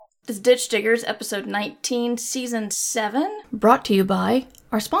is Ditch Diggers, episode 19, season 7, brought to you by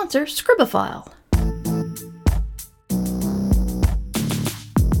our sponsor, Scribophile.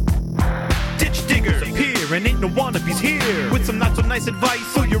 Ditch Diggers here, and ain't no wannabes here, with some not so nice advice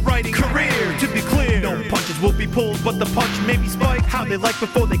for your writing career. To be clear, no punches will be pulled, but the punch may be spiked, how they like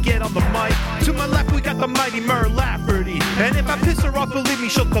before they get on the mic. To my left we got the mighty Mur Lafferty, and if I piss her off, believe me,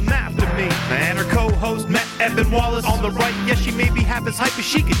 she'll come after me. And her co-host, Matt Evan Wallace, on the right. Yes, she may be half as hype as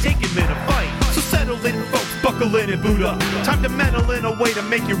she can take him in a fight. So settle in, folks, buckle in and boot up. Time to meddle in a way to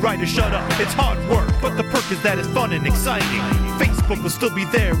make your writer shut up. It's hard work, but the perk is that it's fun and exciting. Facebook will still be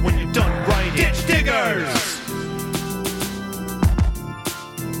there when you're done writing. Ditch Diggers!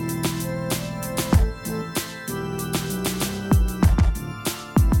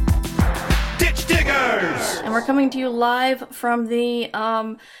 Ditch Diggers! And we're coming to you live from the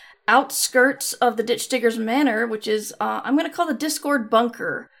outskirts of the Ditch Diggers Manor, which is, I'm going to call the Discord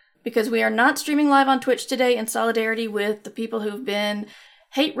bunker, because we are not streaming live on Twitch today in solidarity with the people who've been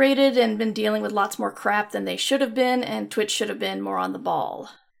hate-rated and been dealing with lots more crap than they should have been, and Twitch should have been more on the ball.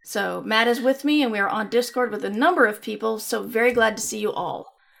 So Matt is with me, and we are on Discord with a number of people, so very glad to see you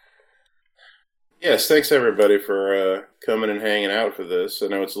all. Yes, thanks everybody for coming and hanging out for this. I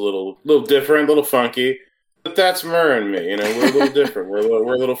know it's a little different, a little funky, but that's Mur and me. You know, we're a little different. We're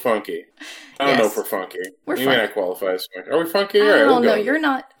a little funky. I don't know if we're funky. We're you funky. may not qualify as funky. Are we funky? I All right, don't know. we'll go. You're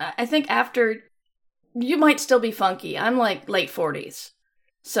not. I think after you might still be funky. I'm like late 40s,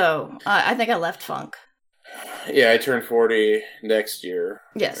 so I think I left funk. Yeah, I turn 40 next year.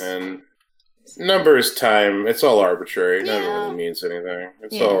 Yes. And number is time. It's all arbitrary. None of it Yeah. really means anything.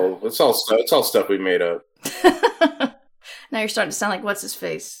 Yeah. It's all stuff we made up. Now you're starting to sound like what's his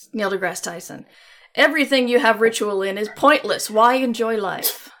face, Neil deGrasse Tyson. Everything you have ritual in is pointless. Why enjoy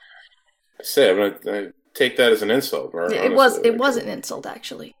life? I say I'm gonna take that as an insult. Mur, It was an insult,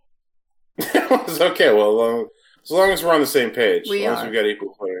 actually. It was okay. Well, as long as we're on the same page, We as long are. as we've got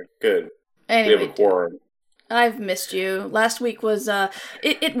equal play, good. Anyway, We have a quorum. I've missed you. Last week was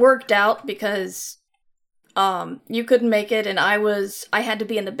it worked out because you couldn't make it, and I had to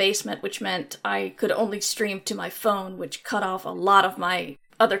be in the basement, which meant I could only stream to my phone, which cut off a lot of my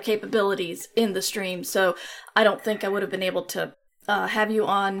other capabilities in the stream. So I don't think I would have been able to have you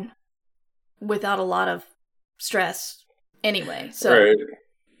on without a lot of stress. Anyway, so Right.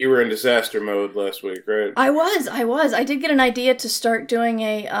 You were in disaster mode last week, right? I was. I did get an idea to start doing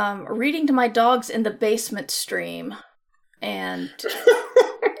a reading to my dogs in the basement stream. And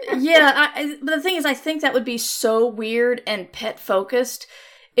yeah, but the thing is, I think that would be so weird and pet focused.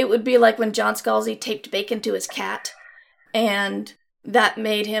 It would be like when John Scalzi taped bacon to his cat, and that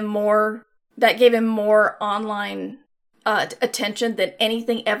gave him more online attention than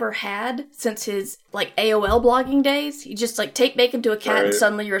anything ever had since his like AOL blogging days. You just like tape bacon to a cat and Right.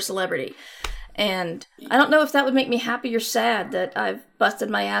 suddenly you're a celebrity. And I don't know if that would make me happy or sad that I've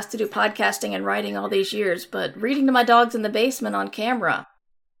busted my ass to do podcasting and writing all these years, but reading to my dogs in the basement on camera.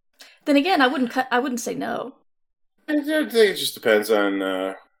 Then again, I wouldn't say no. I think it just depends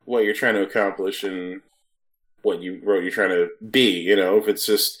on what you're trying to accomplish and what you're trying to be. You know, if it's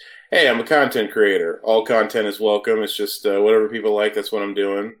just, hey, I'm a content creator, all content is welcome. It's just whatever people like, that's what I'm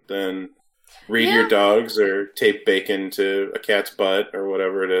doing. Then read Yeah. your dogs or tape bacon to a cat's butt or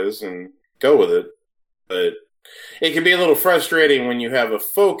whatever it is and go with it. But it can be a little frustrating when you have a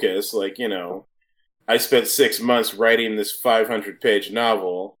focus. Like, you know, I spent 6 months writing this 500-page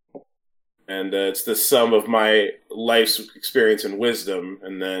novel, and it's the sum of my life's experience and wisdom,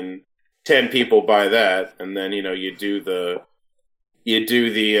 and then 10 people buy that, and then, you know, you do the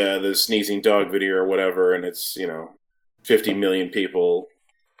sneezing dog video or whatever, and it's, you know, 50 million people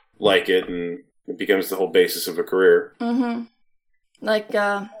like it, and it becomes the whole basis of a career. Mm-hmm. Like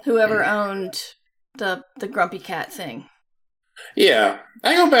whoever owned the Grumpy Cat thing. Yeah,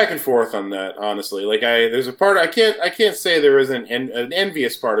 I go back and forth on that, honestly. Like, there's a part I can't say there isn't an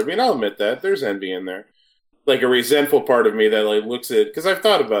envious part of me, and I'll admit that there's envy in there, like a resentful part of me that like looks at, because I've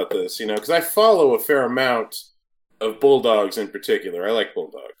thought about this, you know, because I follow a fair amount of bulldogs in particular. I like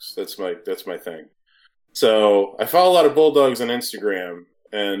bulldogs. That's my thing. So I follow a lot of bulldogs on Instagram,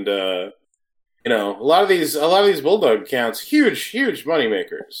 and you know, a lot of these bulldog accounts, huge money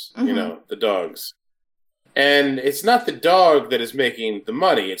makers. Mhm. You know, the dogs. And it's not the dog that is making the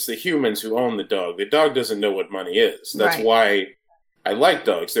money, it's the humans who own the dog. The dog doesn't know what money is. That's Right. why I like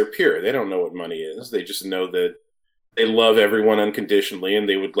dogs. They're pure. They don't know what money is. They just know that they love everyone unconditionally and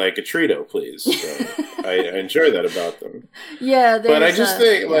they would like a Trito, please. So I enjoy that about them. Yeah, But I just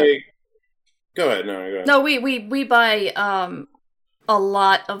think, yeah. like... Go ahead. No, go ahead. No, we buy a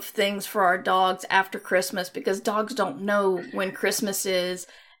lot of things for our dogs after Christmas because dogs don't know when Christmas is,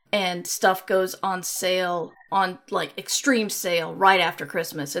 and stuff goes on sale, on like extreme sale right after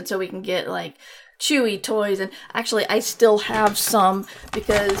Christmas. And so we can get like Chewy toys. And actually I still have some,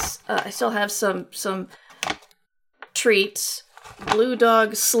 because I still have some treats. Blue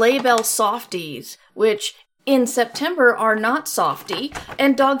Dog Sleigh Bell Softies, which in September are not softy,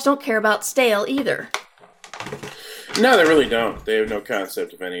 and dogs don't care about stale either. No, they really don't. They have no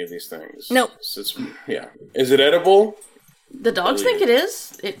concept of any of these things. Nope. Yeah. Is it edible? The dogs think it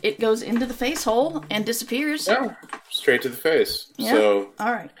is. It goes into the face hole and disappears. Yeah, straight to the face. Yeah. So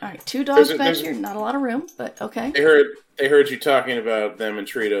all right. 2 dogs back here. Not a lot of room, but okay. They heard you talking about them and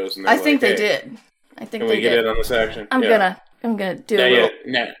Tritos, and I think they did. I think can they we get did. in on this action? I'm gonna do a little.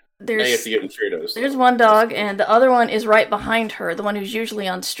 Now you have to get in Tritos. There's one dog, and the other one is right behind her, the one who's usually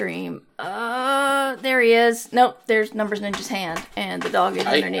on stream. There he is. Nope, there's Numbers Ninja's hand, and the dog is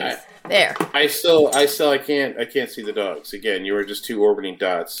underneath. There. I can't see the dogs. Again, you are just 2 orbiting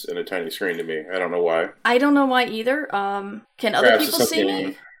dots in a tiny screen to me. I don't know why. I don't know why either. Can other people see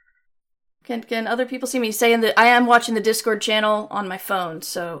me? Can other people see me? Saying that I am watching the Discord channel on my phone,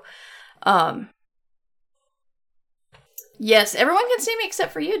 so yes, everyone can see me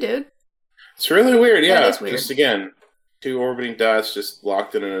except for you, dude. It's really weird, yeah. That is weird. Just again, 2 orbiting dots just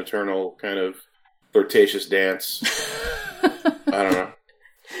locked in an eternal kind of flirtatious dance. I don't know.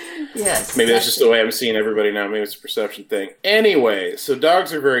 Yes. Maybe that's just the way I'm seeing everybody now. Maybe it's a perception thing. Anyway, so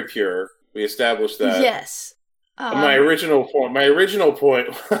dogs are very pure. We established that. Yes. My original point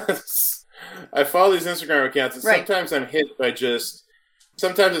was I follow these Instagram accounts, and sometimes I'm hit by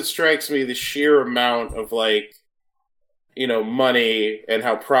sometimes it strikes me the sheer amount of money and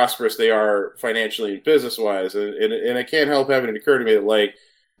how prosperous they are financially and business wise, and I can't help having it occur to me that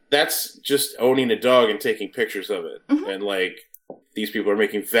that's just owning a dog and taking pictures of it, and these people are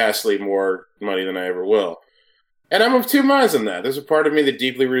making vastly more money than I ever will. And I'm of 2 minds on that. There's a part of me that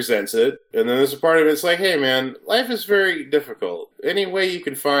deeply resents it, and then there's a part of it that's like, hey man, life is very difficult. Any way you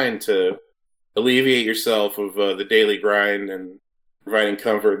can find to alleviate yourself of the daily grind and providing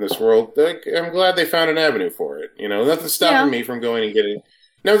comfort in this world, I'm glad they found an avenue for it. Nothing's stopping me from going and getting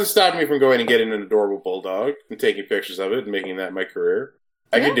an adorable bulldog and taking pictures of it and making that my career.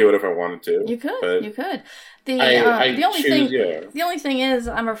 I could do it if I wanted to. You could. The only thing is,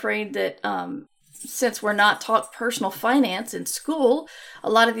 I'm afraid that since we're not taught personal finance in school, a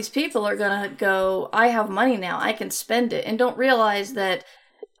lot of these people are going to go, I have money now, I can spend it, and don't realize that,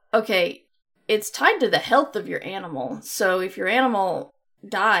 okay, it's tied to the health of your animal. So if your animal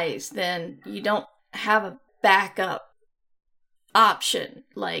dies, then you don't have a backup option.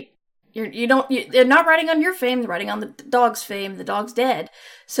 They're not writing on your fame, they're writing on the dog's fame, the dog's dead.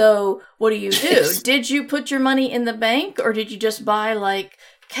 So what do? Did you put your money in the bank, or did you just buy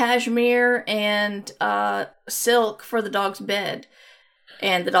cashmere and silk for the dog's bed?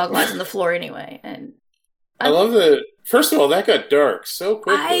 And the dog lies on the floor anye. And I love that. First of all, that got dark so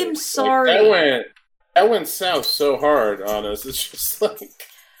quickly. I'm sorry. That went south so hard on us. It's just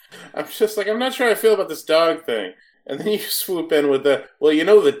I'm not sure how I feel about this dog thing. And then you swoop in with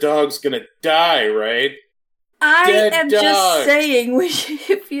the dog's gonna die, right? Just saying,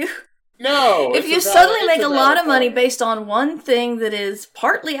 if you suddenly make a lot of money based on one thing that is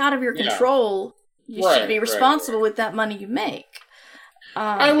partly out of your control, you should be responsible with that money you make.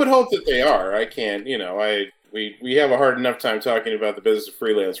 I would hope that they are. I can't, we have a hard enough time talking about the business of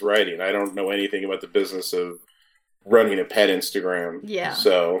freelance writing. I don't know anything about the business of running a pet Instagram. Yeah.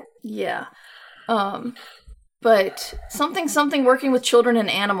 So. Yeah. But something working with children and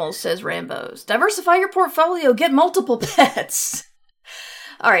animals, says Rambo's. Diversify your portfolio, get multiple pets.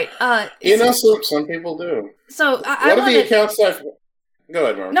 All right. Some people do. So what are the accounts like? Go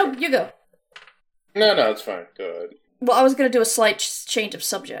ahead, Mark. No, you go. No, it's fine. Go ahead. Well, I was going to do a slight change of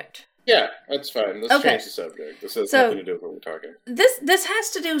subject. Yeah, that's fine. Let's change the subject. This has nothing to do with what we're talking. This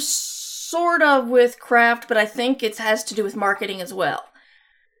has to do sort of with craft, but I think it has to do with marketing as well.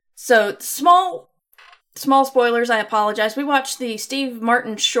 So small spoilers, I apologize. We watched the Steve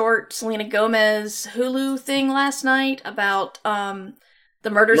Martin short, Selena Gomez Hulu thing last night about the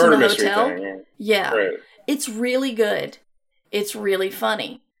murders in the hotel. Thing, yeah. Right. It's really good. It's really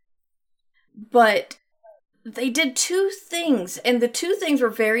funny. But they did 2 things, and the 2 things were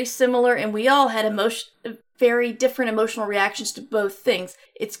very similar, and we all had very different emotional reactions to both things.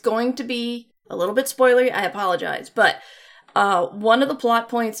 It's going to be a little bit spoilery, I apologize, but one of the plot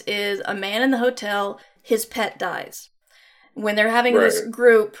points is a man in the hotel, his pet dies. When they're having this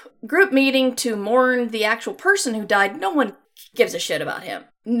group meeting to mourn the actual person who died, no one gives a shit about him.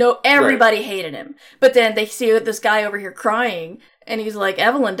 No, everybody hated him. But then they see this guy over here crying, and he's like,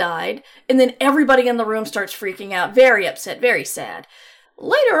 Evelyn died, and then everybody in the room starts freaking out, very upset, very sad.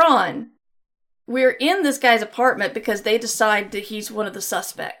 Later on, we're in this guy's apartment because they decide that he's one of the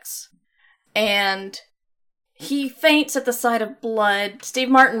suspects. And he faints at the sight of blood. Steve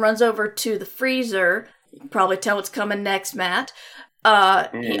Martin runs over to the freezer. You can probably tell what's coming next, Matt.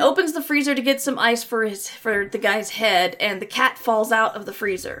 He opens the freezer to get some ice for the guy's head, and the cat falls out of the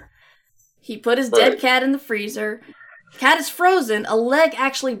freezer. He put his dead cat in the freezer. Cat is frozen. A leg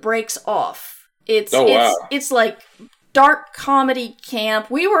actually breaks off. It's like dark comedy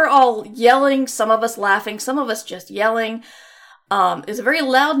camp. We were all yelling, some of us laughing, some of us just yelling. It was a very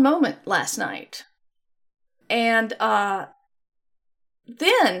loud moment last night. And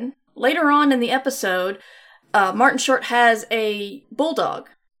then, later on in the episode, Martin Short has a bulldog.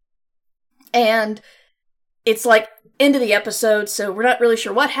 And it's like end of the episode, so we're not really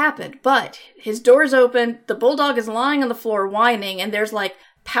sure what happened. But his door's open, the bulldog is lying on the floor whining, and there's like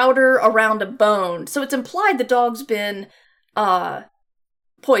powder around a bone. So it's implied the dog's been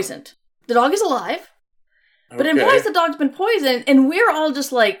poisoned. The dog is alive, but it implies the dog's been poisoned, and we're all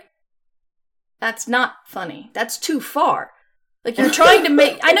just like, that's not funny. That's too far. Like, you're trying to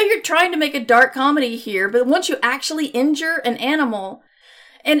make, I know you're trying to make a dark comedy here, but once you actually injure an animal,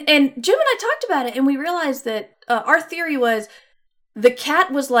 and Jim and I talked about it, and we realized that our theory was the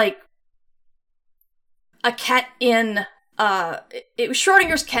cat was like a cat in, it was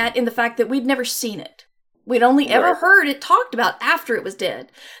Schrodinger's cat in the fact that we'd never seen it. We'd only ever heard it talked about after it was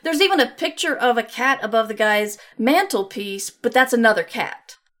dead. There's even a picture of a cat above the guy's mantelpiece, but that's another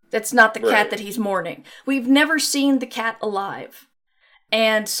cat. That's not the cat that he's mourning. We've never seen the cat alive.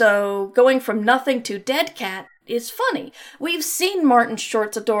 And so going from nothing to dead cat is funny. We've seen Martin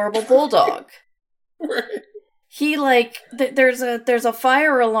Short's adorable bulldog. He there's a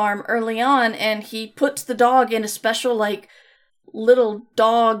fire alarm early on, and he puts the dog in a special little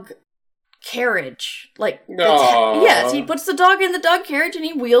dog carriage. Yes, he puts the dog in the dog carriage and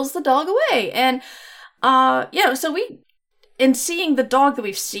he wheels the dog away. And so in seeing the dog that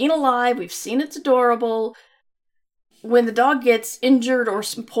we've seen alive, we've seen it's adorable. When the dog gets injured or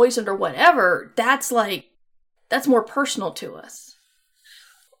poisoned or whatever, that's more personal to us.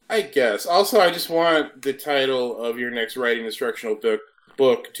 I guess. Also, I just want the title of your next writing instructional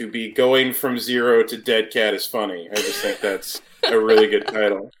book to be Going from Zero to Dead Cat is Funny. I just think that's a really good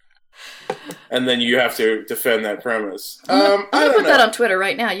title. And then you have to defend that premise. I'm gonna put that on Twitter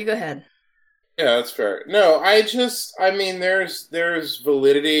right now. You go ahead. Yeah, that's fair. No, there's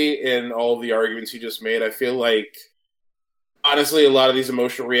validity in all the arguments you just made. I feel like, honestly, a lot of these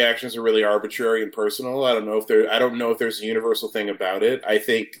emotional reactions are really arbitrary and personal. I don't know if there's a universal thing about it. I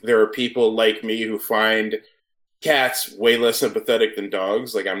think there are people like me who find cats way less sympathetic than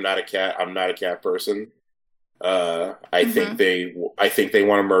dogs. Like, I'm not a cat person. I think they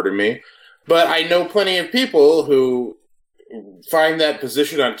want to murder me. But I know plenty of people who find that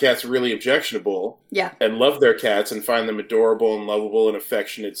position on cats really objectionable. Yeah. And love their cats and find them adorable and lovable and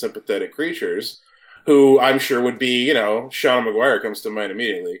affectionate, sympathetic creatures who I'm sure would be, Shauna McGuire comes to mind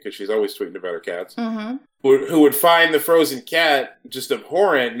immediately because she's always tweeting about her cats. Mm-hmm. Who would find the frozen cat just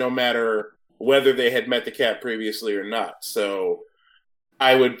abhorrent no matter whether they had met the cat previously or not. So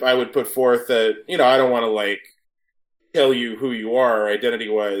I would put forth that, I don't want to tell you who you are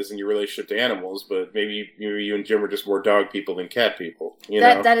identity-wise in your relationship to animals, but maybe you and Jim are just more dog people than cat people.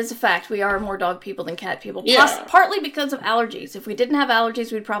 That is a fact. We are more dog people than cat people. Yeah. Partly because of allergies. If we didn't have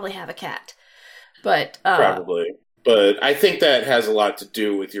allergies, we'd probably have a cat. But probably. But I think that has a lot to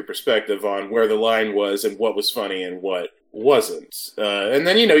do with your perspective on where the line was and what was funny and what wasn't. And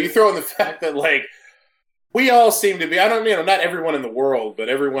then, you throw in the fact that, we all seem to be, not everyone in the world, but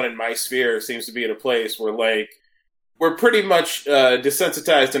everyone in my sphere seems to be in a place where, we're pretty much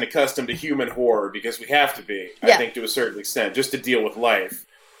desensitized and accustomed to human horror because we have to be, I think, to a certain extent, just to deal with life.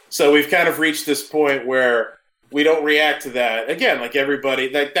 So we've kind of reached this point where we don't react to that. Again, everybody,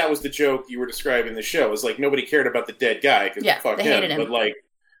 that was the joke you were describing in the show. It's nobody cared about the dead guy because fuck they him. Hated him.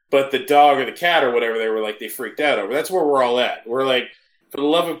 But the dog or the cat or whatever, they freaked out over. That's where we're all at. We're for the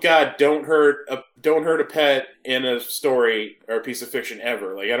love of God, don't hurt a pet in a story or a piece of fiction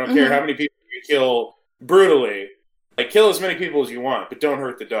ever. I don't care how many people you kill brutally. Kill as many people as you want, but don't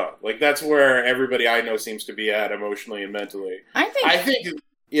hurt the dog. That's where everybody I know seems to be at emotionally and mentally. I think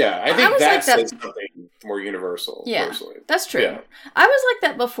that's something more universal. Yeah, personally. That's true. Yeah. I was like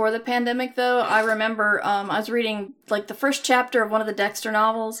that before the pandemic, though. I remember I was reading the first chapter of one of the Dexter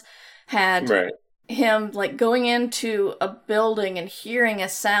novels had him going into a building and hearing a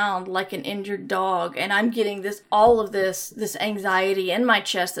sound like an injured dog, and I'm getting this anxiety in my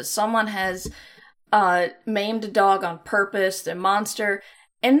chest that someone has maimed a dog on purpose, the monster.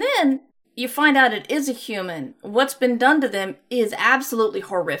 And then you find out it is a human, what's been done to them is absolutely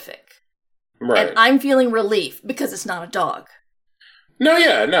horrific. Right. And I'm feeling relief because it's not a dog. No,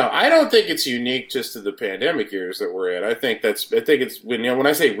 I don't think it's unique just to the pandemic years that we're in. I think it's when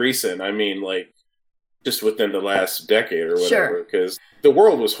I say recent, I mean like just within the last decade or whatever. Because the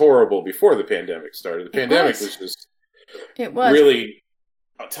world was horrible before the pandemic started. The pandemic was just really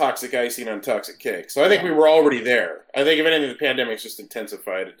a toxic icing on toxic cake. So I think we were already there. I think if anything, the pandemic's just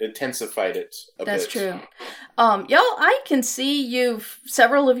intensified it a bit. That's true. Y'all, I can see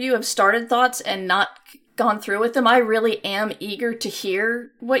several of you have started thoughts and not gone through with them. I really am eager to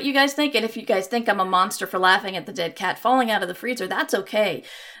hear what you guys think. And if you guys think I'm a monster for laughing at the dead cat falling out of the freezer, that's okay.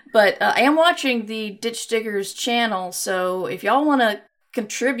 But I am watching the Ditch Diggers channel, so if y'all want to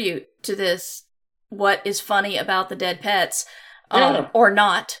contribute to this, what is funny about the dead pets, or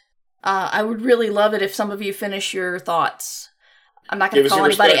not, I would really love it if some of you finish your thoughts. I'm not going to call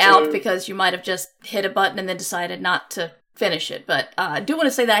anybody out because you might have just hit a button and then decided not to finish it. But I do want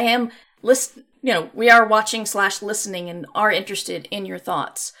to say that I am we are watching / listening and are interested in your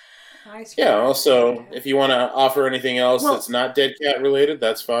thoughts. Yeah, also, if you want to offer anything else that's not dead cat related,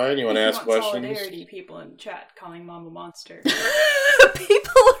 that's fine. You want to ask questions? Solidarity, people in chat calling Mom a monster.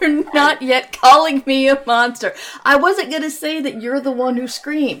 People are not yet calling me a monster. I wasn't going to say that you're the one who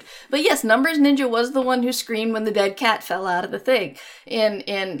screamed. But yes, Numbers Ninja was the one who screamed when the dead cat fell out of the thing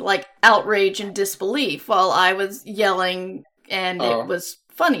in like outrage and disbelief while I was yelling, and it was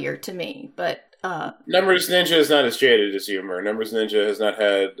funnier to me. But Numbers Ninja is not as jaded as Humor. Numbers Ninja has not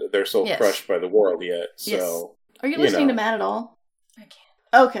had their soul crushed by the world yet. So, are you listening to Matt at all? I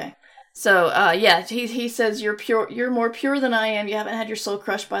can't. Okay. So, he says you're pure. You're more pure than I am. You haven't had your soul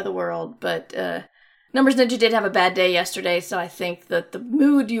crushed by the world. But Numbers Ninja did have a bad day yesterday, so I think that the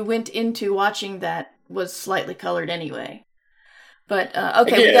mood you went into watching that was slightly colored anyway. But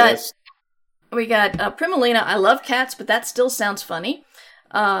okay, we got Primalina. I love cats, but that still sounds funny.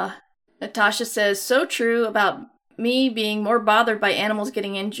 Natasha says, so true about me being more bothered by animals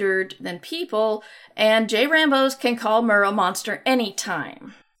getting injured than people, and J. Rambos can call Mur a monster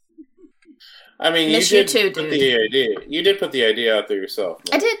anytime. I mean, you did put the idea out there yourself.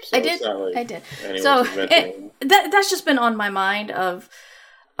 I did. So that's just been on my mind of,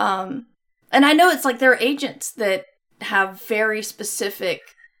 and I know it's like there are agents that have very specific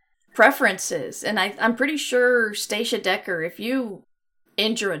preferences, and I'm pretty sure Stacia Decker, if you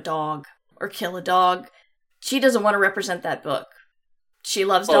injure a dog or kill a dog, she doesn't want to represent that book. She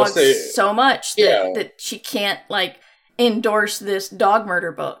loves dogs so much that she can't endorse this dog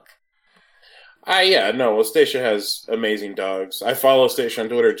murder book. Stacia has amazing dogs. I follow Stacia on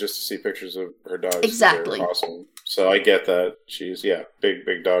Twitter just to see pictures of her dogs. Exactly. They're awesome. So I get that. She's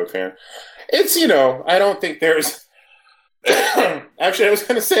big dog fan. It's I don't think there's actually, I was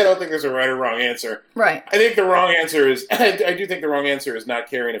going to say I don't think there's a right or wrong answer. Right. I think the wrong answer is I do think the wrong answer is not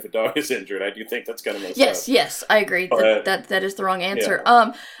caring if a dog is injured. I do think that's kind of messed up. Yes, I agree. That is the wrong answer.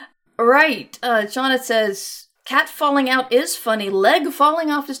 Yeah. Right. Shauna says cat falling out is funny. Leg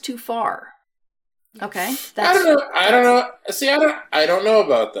falling off is too far. Okay. I don't know. See, I don't know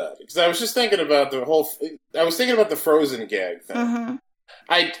about that because I was just thinking about I was thinking about the Frozen gag thing. Mm-hmm.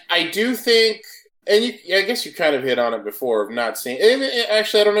 I do think. And I guess you kind of hit on it before of not seeing.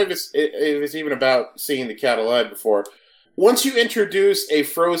 Actually, I don't know if it's even about seeing the cat alive before. Once you introduce a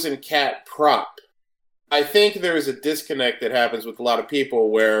frozen cat prop, I think there is a disconnect that happens with a lot of people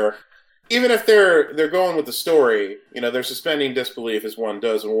where even if they're going with the story, they're suspending disbelief as one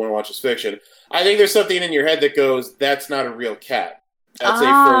does when one watches fiction. I think there's something in your head that goes, "That's not a real cat. That's a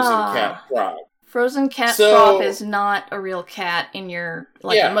frozen cat prop." Frozen cat prop is not a real cat in your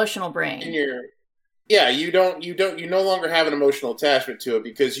emotional brain. You no longer have an emotional attachment to it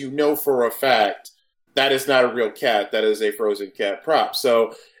because you know for a fact that is not a real cat. That is a frozen cat prop.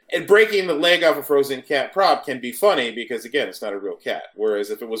 So, and breaking the leg off a frozen cat prop can be funny because, again, it's not a real cat. Whereas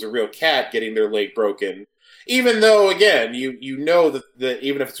if it was a real cat getting their leg broken, even though, again, you know that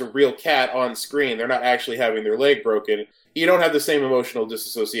even if it's a real cat on screen, they're not actually having their leg broken, you don't have the same emotional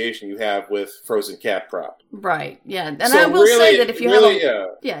disassociation you have with frozen cat prop. Right. Yeah. And so I will say that if you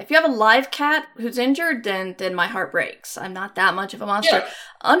have a live cat who's injured, then my heart breaks. I'm not that much of a monster. Yeah.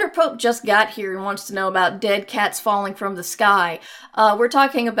 Underpope just got here and wants to know about dead cats falling from the sky. We're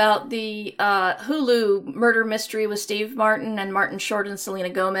talking about the Hulu murder mystery with Steve Martin and Martin Short and Selena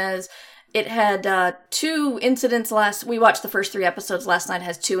Gomez. It had 2 incidents we watched the first 3 episodes last night. It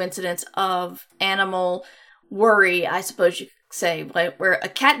has 2 incidents of animal worry, I suppose you could say, where a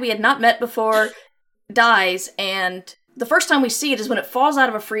cat we had not met before dies, and the first time we see it is when it falls out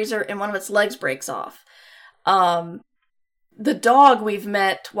of a freezer and one of its legs breaks off. the dog we've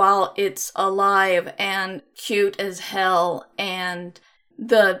met while it's alive and cute as hell, and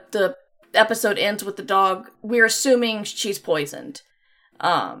the episode ends with the dog, we're assuming she's poisoned.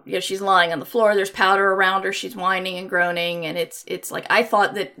 She's lying on the floor, there's powder around her, she's whining and groaning, and it's like, I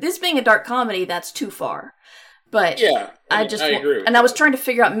thought that this being a dark comedy, that's too far. But yeah, I agree with and I was trying to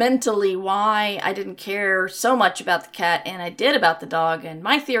figure out mentally why I didn't care so much about the cat, and I did about the dog, and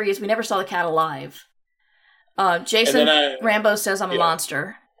my theory is we never saw the cat alive. Jason Rambo says I'm a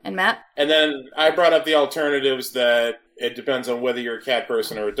monster. And Matt? And then I brought up the alternatives that it depends on whether you're a cat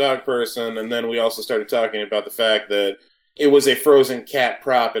person or a dog person, and then we also started talking about the fact that it was a frozen cat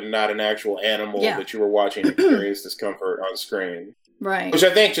prop and not an actual animal that you were watching experience discomfort on screen. Right. Which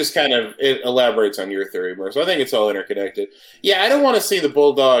I think just kind of it elaborates on your theory more. So I think it's all interconnected. Yeah, I don't want to see the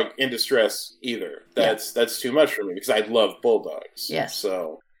bulldog in distress either. That's too much for me because I love bulldogs. Yes.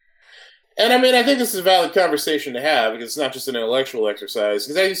 So, and I mean, I think this is a valid conversation to have because it's not just an intellectual exercise.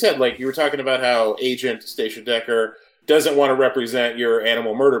 Because as you said, like you were talking about how Agent Stacia Decker doesn't want to represent your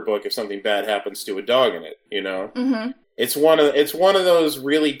animal murder book if something bad happens to a dog in it. You know. Mm-hmm. It's one of those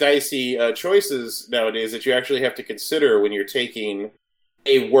really dicey choices nowadays that you actually have to consider when you're taking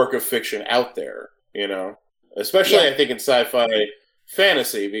a work of fiction out there, you know? Especially, I think, in sci-fi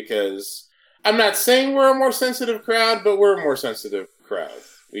fantasy, because I'm not saying we're a more sensitive crowd, but we're a more sensitive crowd.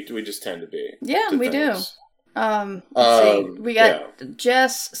 We just tend to be. Yeah, we do. Let's see. We got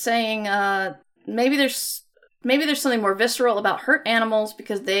Jess saying maybe there's something more visceral about hurt animals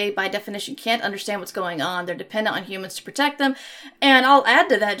because they, by definition, can't understand what's going on. They're dependent on humans to protect them. And I'll add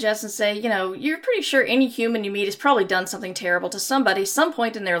to that, Jess, and say, you're pretty sure any human you meet has probably done something terrible to somebody some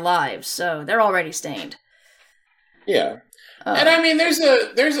point in their lives, so they're already stained. Yeah. And I mean, there's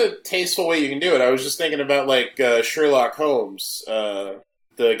a tasteful way you can do it. I was just thinking about, like, Sherlock Holmes, the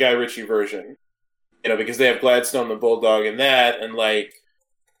Guy Ritchie version. Because they have Gladstone the Bulldog in that, and, like,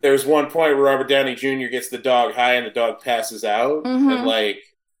 there's one point where Robert Downey Jr. gets the dog high and the dog passes out. Mm-hmm. And, like,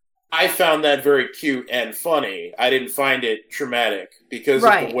 I found that very cute and funny. I didn't find it traumatic because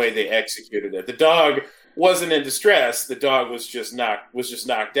of the way they executed it. The dog wasn't in distress. The dog was just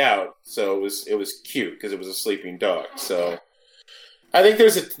knocked out. So it was cute because it was a sleeping dog. So I think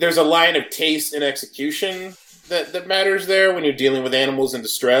there's a line of taste and execution that matters there when you're dealing with animals in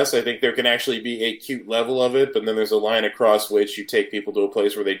distress. I think there can actually be a cute level of it, but then there's a line across which you take people to a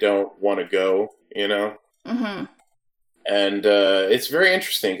place where they don't want to go, Mm-hmm. And it's very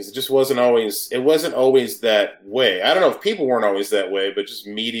interesting because it wasn't always that way. I don't know if people weren't always that way, but just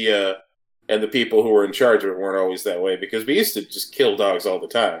media and the people who were in charge of it weren't always that way because we used to just kill dogs all the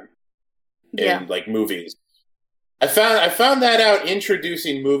time in like movies. I found that out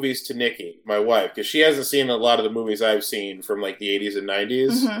introducing movies to Nikki, my wife, because she hasn't seen a lot of the movies I've seen from like the 80s and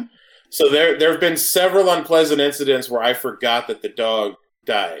 90s. Mm-hmm. So there have been several unpleasant incidents where I forgot that the dog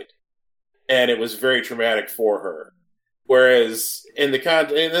died, and it was very traumatic for her. Whereas and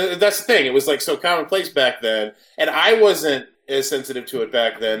that's the thing, it was like so commonplace back then, and I wasn't as sensitive to it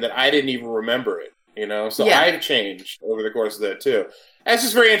back then that I didn't even remember it. So I've changed over the course of that too. That's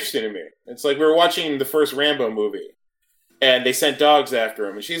just very interesting to me. It's like we were watching the first Rambo movie, and they sent dogs after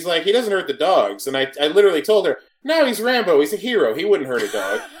him, and she's like, he doesn't hurt the dogs. And I literally told her, no, he's Rambo. He's a hero. He wouldn't hurt a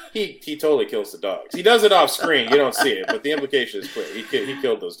dog. He totally kills the dogs. He does it off screen. You don't see it, but the implication is clear. He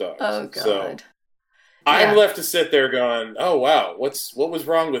killed those dogs. Oh, God. So I'm left to sit there going, oh, wow, what was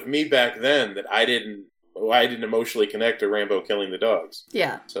wrong with me back then that I didn't emotionally connect to Rambo killing the dogs?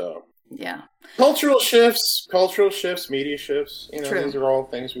 Yeah. So. Yeah. Cultural shifts, media shifts. True. These are all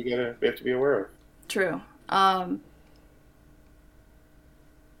things we have to be aware of. True. I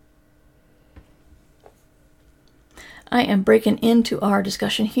am breaking into our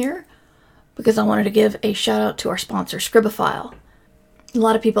discussion here because I wanted to give a shout out to our sponsor, Scribophile. A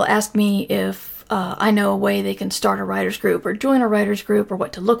lot of people ask me if I know a way they can start a writer's group or join a writer's group or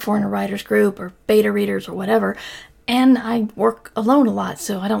what to look for in a writer's group or beta readers or whatever. And I work alone a lot,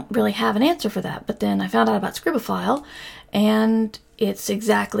 so I don't really have an answer for that. But then I found out about Scribophile, and it's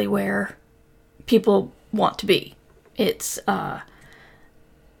exactly where people want to be. It's,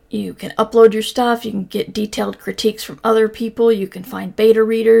 you can upload your stuff, you can get detailed critiques from other people, you can find beta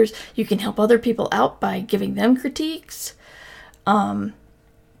readers, you can help other people out by giving them critiques.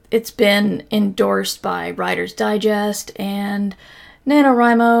 It's been endorsed by Writer's Digest and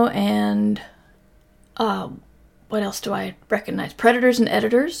NaNoWriMo and, what else do I recognize? Predators and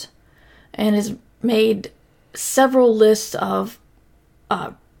Editors, and has made several lists of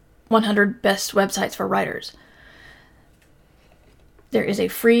 100 best websites for writers. There is a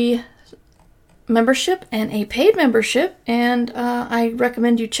free membership and a paid membership, and I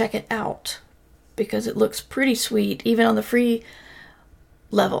recommend you check it out because it looks pretty sweet, even on the free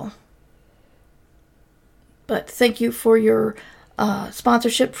level. But thank you for your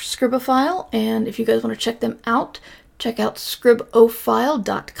sponsorship for Scribophile, and if you guys want to check them out, check out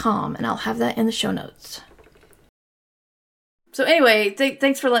scribophile.com, and I'll have that in the show notes. So anyway,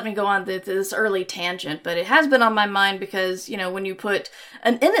 thanks for letting me go on this early tangent, but it has been on my mind because, you know, when you put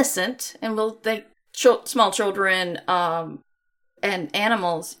an innocent, and we'll think small children and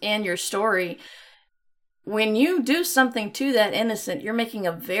animals in your story, when you do something to that innocent, you're making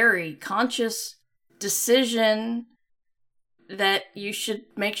a very conscious decision that you should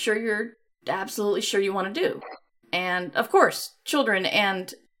make sure you're absolutely sure you want to do. And, of course, children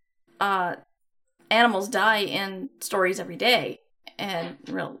and animals die in stories every day, and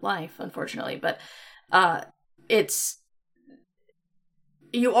in real life, unfortunately. But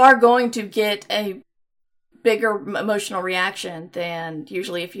you are going to get a bigger emotional reaction than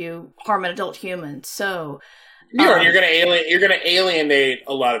usually if you harm an adult human. So you're going to alienate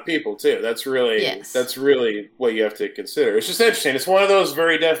a lot of people too. That's really what you have to consider. It's just interesting. It's one of those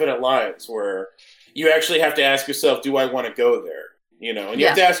very definite lines where you actually have to ask yourself, do I want to go there? You know, and you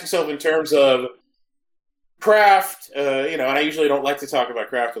have to ask yourself in terms of craft, you know, and I usually don't like to talk about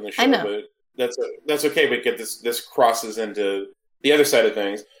craft on the show, but that's okay. But this crosses into the other side of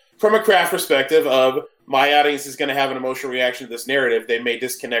things. From a craft perspective of my audience is going to have an emotional reaction to this narrative, they may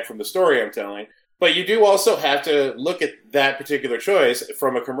disconnect from the story I'm telling. But you do also have to look at that particular choice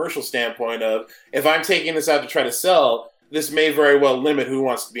from a commercial standpoint of, if I'm taking this out to try to sell, this may very well limit who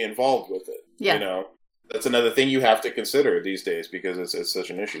wants to be involved with it. Yeah. You know, that's another thing you have to consider these days because it's such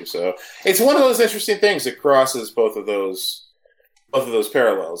an issue. So it's one of those interesting things that crosses both of those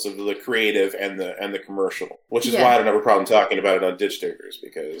parallels of the creative and the commercial, which is why I don't have a problem talking about it on Ditch Diggers,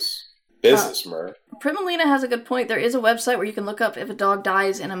 because business, Mer. Primalina has a good point. There is a website where you can look up if a dog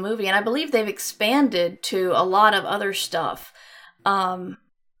dies in a movie, and I believe they've expanded to a lot of other stuff. I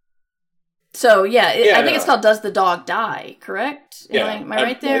think it's called Does the Dog Die, correct? Am I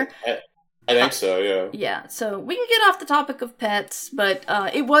right there? I think so, yeah. Yeah, so we can get off the topic of pets, but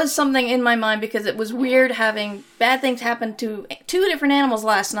it was something in my mind because it was weird having bad things happen to two different animals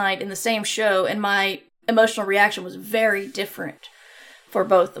last night in the same show, and my emotional reaction was very different for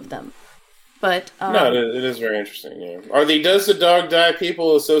both of them. But no, it is very interesting, yeah. Are the Does the Dog Die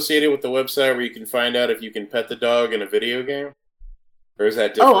people associated with the website where you can find out if you can pet the dog in a video game? Or is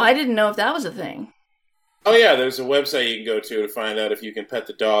that different? Oh, I didn't know if that was a thing. Oh yeah, there's a website you can go to find out if you can pet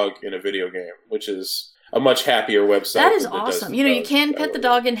the dog in a video game, which is a much happier website. That is awesome. You know, you can pet the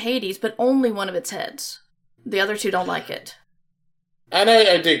dog in Hades, but only one of its heads. The other two don't like it. And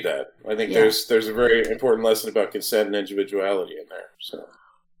I dig that. I think there's a very important lesson about consent and individuality in there. So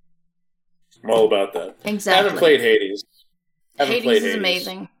I'm all about that. Exactly. I haven't played Hades. Hades is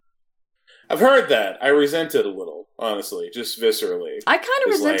amazing. I've heard that. I resent it a little, honestly, just viscerally. I kind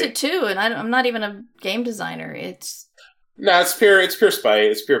of resent it too, and I'm not even a game designer. It's pure spite.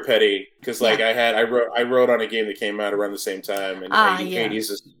 It's pure petty. Because I wrote on a game that came out around the same time, and Hades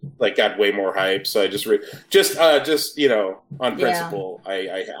is got way more hype. So I just you know, on principle,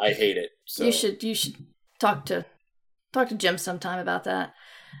 I hate it. So you should talk to Jim sometime about that.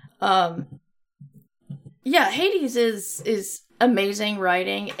 Hades is amazing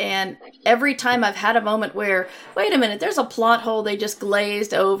writing, and every time I've had a moment where, wait a minute, there's a plot hole they just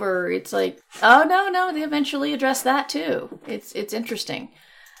glazed over, it's like, oh no, they eventually address that too. It's interesting.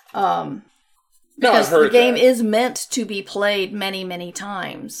 Because the game is meant to be played many, many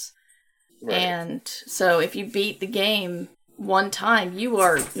times. Right. And so if you beat the game one time, you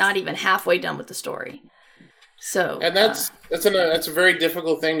are not even halfway done with the story. So, and that's a very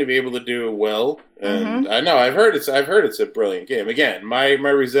difficult thing to be able to do well. And I know I've heard it's a brilliant game. Again, my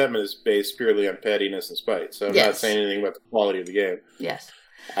resentment is based purely on pettiness and spite. So I'm not saying anything about the quality of the game. Yes.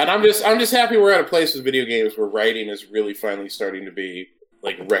 And I'm just happy we're at a place with video games where writing is really finally starting to be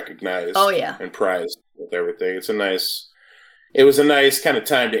recognized. Oh yeah. And prized with everything. It was a nice kind of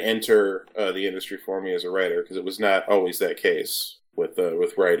time to enter the industry for me as a writer, because it was not always that case with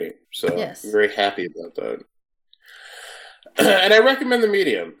writing. So I'm very happy about that. And I recommend the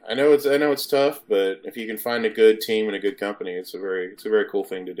medium. I know it's tough, but if you can find a good team and a good company, it's a very cool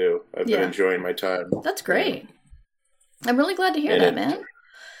thing to do. I've been enjoying my time. That's great. I'm really glad to hear that, man.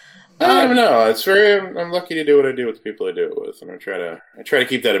 I don't know. I'm lucky to do what I do with the people I do it with, and I try to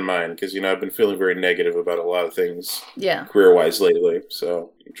keep that in mind, because I've been feeling very negative about a lot of things, career wise lately.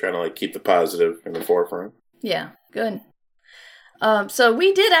 So I'm trying to keep the positive in the forefront. Yeah, good. So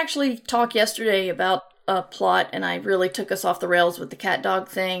we did actually talk yesterday about plot, and I really took us off the rails with the cat dog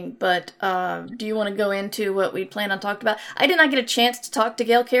thing, but do you want to go into what we plan on talking about? I did not get a chance to talk to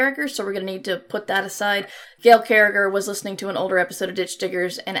Gail Carriger, so we're going to need to put that aside. Gail Carriger was listening to an older episode of Ditch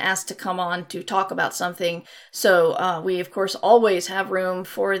Diggers and asked to come on to talk about something, so we, of course, always have room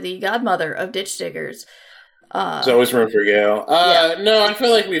for the godmother of Ditch Diggers. There's always room for Gail. No, I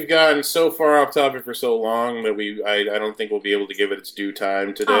feel like we've gone so far off topic for so long that I don't think we'll be able to give it its due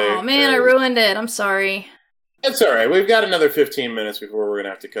time today. Oh man, I ruined it. I'm sorry. It's all right. We've got another 15 minutes before we're gonna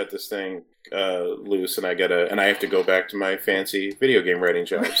have to cut this thing loose, and I have to go back to my fancy video game writing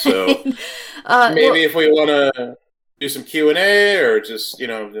job. So maybe if we want to do some Q&A or just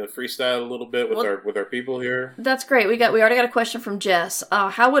freestyle a little bit with our people here. That's great. We already got a question from Jess.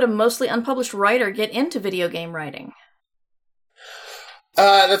 How would a mostly unpublished writer get into video game writing?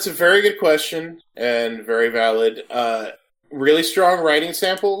 That's a very good question and very valid. Really strong writing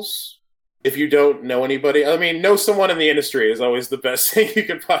samples. If you don't know anybody, know someone in the industry is always the best thing you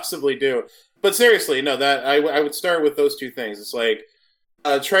could possibly do. But seriously, no, that I would start with those two things. It's like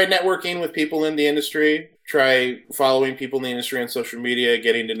try networking with people in the industry. Try following people in the industry on social media,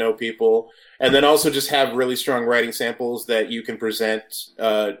 getting to know people, and then also just have really strong writing samples that you can present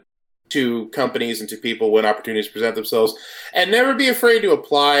to companies and to people when opportunities present themselves. And never be afraid to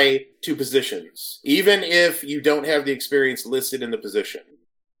apply to positions, even if you don't have the experience listed in the position.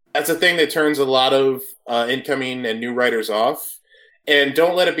 That's a thing that turns a lot of incoming and new writers off. And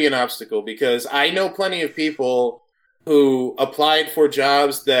don't let it be an obstacle, because I know plenty of people who applied for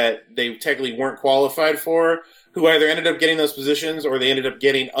jobs that they technically weren't qualified for, who either ended up getting those positions or they ended up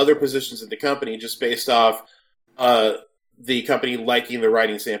getting other positions at the company just based off the company liking the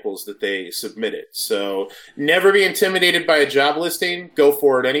writing samples that they submitted. So never be intimidated by a job listing. Go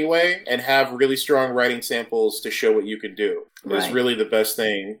for it anyway, and have really strong writing samples to show what you can do. Right. Is really the best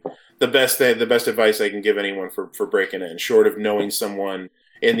thing, the best advice I can give anyone for breaking in, short of knowing someone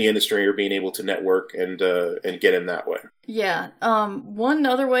in the industry or being able to network and get in that way. Yeah. One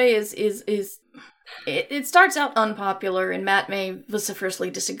other way is it starts out unpopular, and Matt may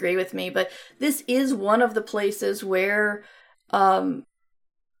vociferously disagree with me, but this is one of the places where I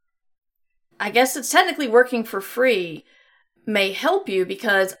guess it's technically working for free may help you,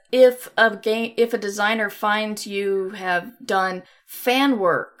 because if a designer finds you have done fan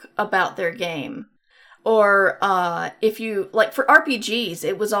work about their game, or if you, like for RPGs,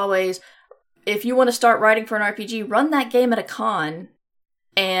 it was always, if you want to start writing for an RPG, run that game at a con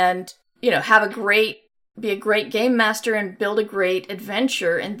and, be a great game master and build a great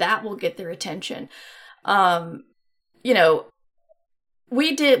adventure, and that will get their attention. We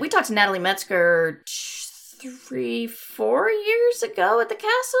talked to Natalie Metzger 3-4 years ago at the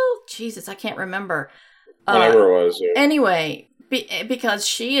castle. Jesus, I can't remember. Whatever it was. Yeah. Anyway, because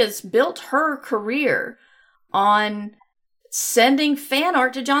she has built her career on sending fan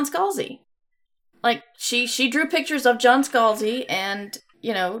art to John Scalzi. Like, she drew pictures of John Scalzi, and,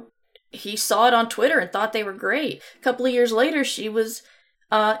 he saw it on Twitter and thought they were great. A couple of years later, she was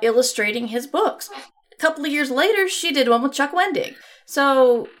illustrating his books. A couple of years later, she did one with Chuck Wendig.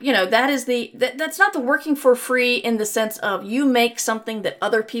 So, that's not the working for free in the sense of you make something that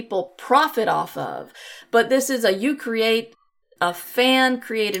other people profit off of. But this is you create a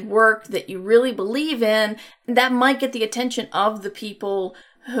fan-created work that you really believe in, and that might get the attention of the people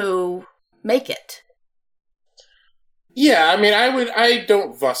who make it. Yeah, I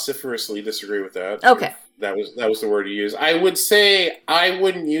don't vociferously disagree with that. Okay. That was the word you used. I would say I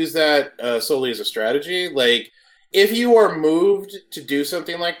wouldn't use that solely as a strategy. Like, if you are moved to do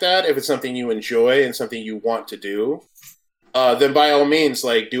something like that, if it's something you enjoy and something you want to do, then by all means,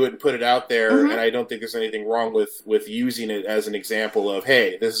 do it and put it out there. Mm-hmm. And I don't think there's anything wrong with using it as an example of,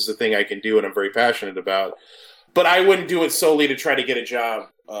 hey, this is a thing I can do and I'm very passionate about. But I wouldn't do it solely to try to get a job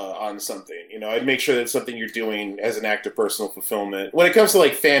on something. I'd make sure that it's something you're doing as an act of personal fulfillment. When it comes to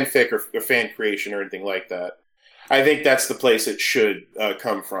fanfic or fan creation or anything like that, I think that's the place it should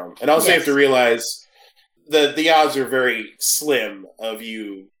come from. And also, you have to realize that the odds are very slim of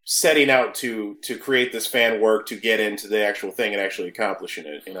you setting out to create this fan work to get into the actual thing and actually accomplishing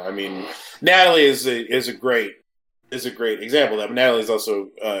it. Natalie is a great example of that. But Natalie is also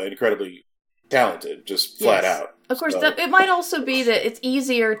incredibly talented, just flat out. Of course, it might also be that it's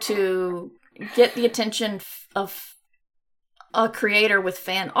easier to get the attention of a creator with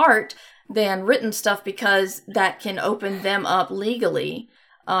fan art than written stuff, because that can open them up legally.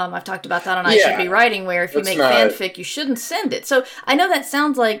 I've talked about that on I Should Be Writing, where if you make fanfic, you shouldn't send it. So I know that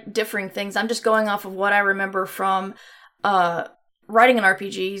sounds like differing things. I'm just going off of what I remember from writing in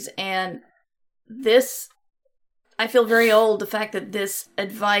RPGs, and this, I feel very old, the fact that this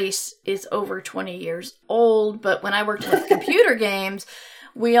advice is over 20 years old, but when I worked with computer games,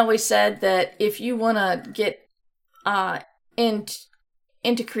 we always said that if you want to get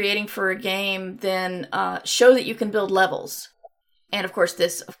into creating for a game, then show that you can build levels. And of course,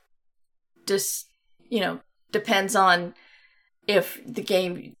 this just, depends on if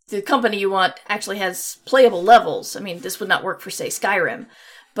the company you want actually has playable levels. I mean, this would not work for, say, Skyrim,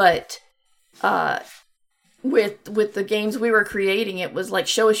 but with the games we were creating, it was like,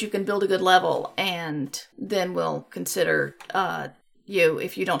 show us you can build a good level, and then we'll consider you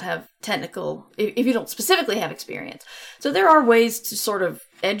if you don't have if you don't specifically have experience. So there are ways to sort of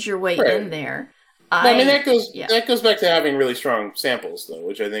edge your way in there. That goes back to having really strong samples, though,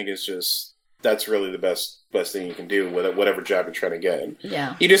 which I think is that's really the best thing you can do with whatever job you're trying to get in.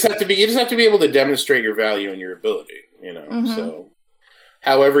 Yeah, you just have to be able to demonstrate your value and your ability. Mm-hmm. So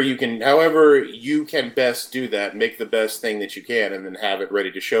however you can best do that, make the best thing that you can, and then have it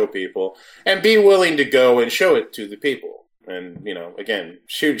ready to show people, and be willing to go and show it to the people. And again,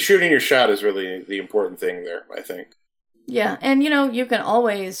 shooting your shot is really the important thing there, I think. Yeah, and you can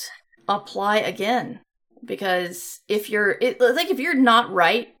always apply again, because if you're not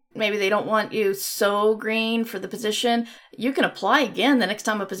right, maybe they don't want you so green for the position, you can apply again the next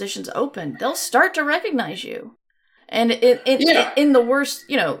time a position's open. They'll start to recognize you. And in the worst,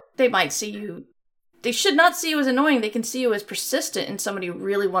 they might see you. They should not see you as annoying. They can see you as persistent and somebody who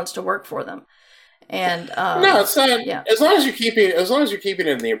really wants to work for them. And no, it's not. Yeah. As long as you're keeping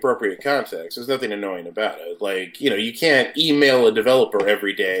it in the appropriate context, there's nothing annoying about it. Like, you can't email a developer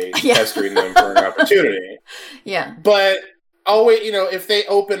every day pestering them for an opportunity. Yeah. But always, if they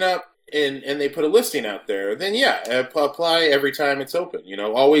open up and they put a listing out there, then apply every time it's open.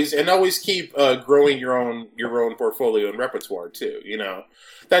 Always keep growing your own portfolio and repertoire too.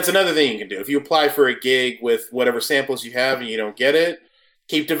 That's another thing you can do. If you apply for a gig with whatever samples you have and you don't get it,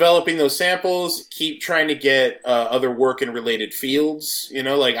 keep developing those samples. Keep trying to get other work in related fields.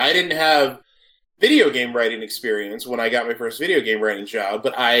 Like, I didn't have video game writing experience when I got my first video game writing job,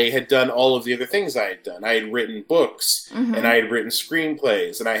 but I had done all of the other things I had done. I had written books, mm-hmm. and I had written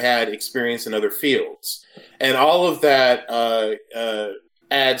screenplays, and I had experience in other fields. And all of that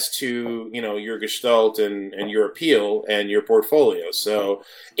adds to, your gestalt and your appeal and your portfolio. So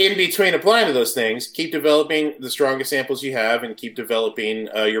in between applying to those things, keep developing the strongest samples you have and keep developing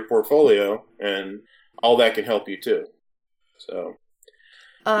your portfolio, and all that can help you too. So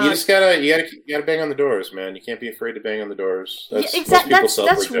you just gotta bang on the doors, man. You can't be afraid to bang on the doors. That's, exactly.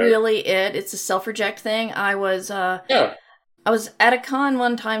 That's really it. It's a self-reject thing. I was at a con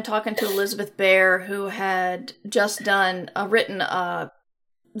one time talking to Elizabeth Bear, who had just written a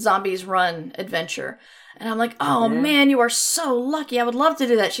Zombies Run adventure. And I'm like, oh man, you are so lucky. I would love to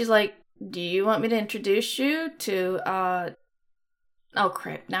do that. She's like, do you want me to introduce you to,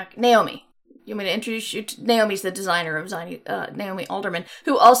 Naomi. You want me to introduce you to Naomi's the designer of Naomi Alderman,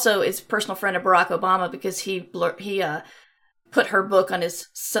 who also is a personal friend of Barack Obama, because he put her book on his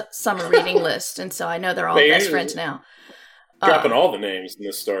summer reading list. And so I know they're all best friends now. Dropping all the names in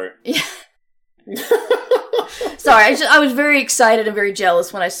this story. Yeah. Sorry, I was very excited and very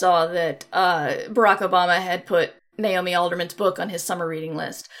jealous when I saw that Barack Obama had put Naomi Alderman's book on his summer reading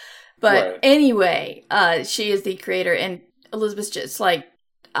list. But anyway, she is the creator, and Elizabeth's just like,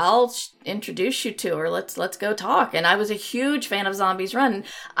 I'll introduce you to her. Let's go talk. And I was a huge fan of Zombies Run.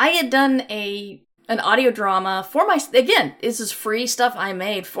 I had done an audio drama for again, this is free stuff I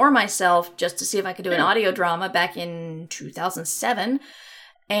made for myself just to see if I could do an audio drama back in 2007.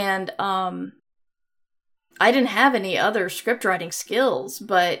 And I didn't have any other script writing skills,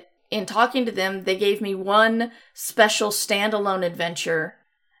 but in talking to them, they gave me one special standalone adventure.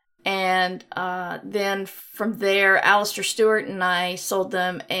 And then from there, Alistair Stewart and I sold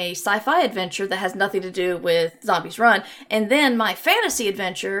them a sci-fi adventure that has nothing to do with Zombies Run. And then my fantasy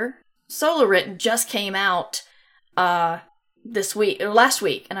adventure, solo written, just came out last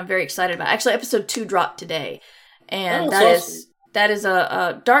week, and I'm very excited about it. Actually, episode 2 dropped today. And that is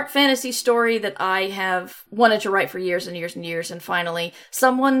a dark fantasy story that I have wanted to write for years and years and years, and finally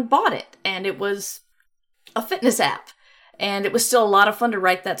someone bought it, and it was a fitness app. And it was still a lot of fun to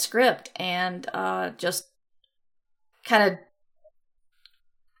write that script and just kind of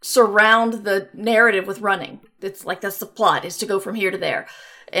surround the narrative with running. It's like, that's the plot, is to go from here to there.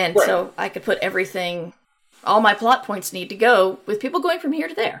 And so I could put everything, all my plot points need to go with people going from here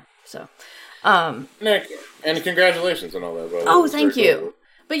to there. So, and congratulations on all that. Brother. Oh, thank you. Cool.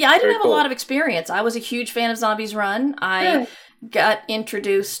 But yeah, I didn't have a lot of experience. I was a huge fan of Zombies Run. I got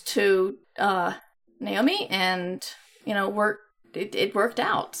introduced to Naomi, and it worked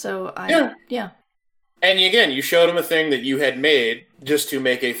out. So And again, you showed them a thing that you had made just to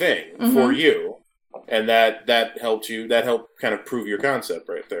make a thing for you. And that helped you. That helped kind of prove your concept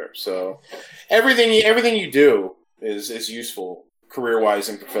right there. So everything you do is useful career-wise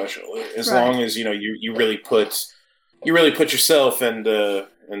and professionally, as long as you really put yourself and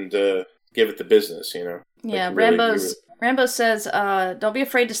give it the business. Yeah, like Rambo says, don't be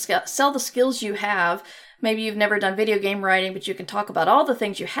afraid to sell the skills you have. Maybe you've never done video game writing, but you can talk about all the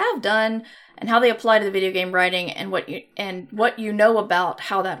things you have done and how they apply to the video game writing and what you know about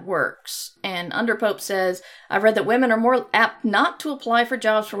how that works. And Underpope says, I've read that women are more apt not to apply for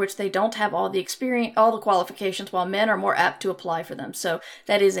jobs for which they don't have all the experience, all the qualifications, while men are more apt to apply for them. So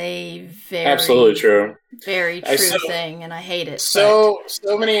that is a very absolutely true, very true thing, and I hate it. So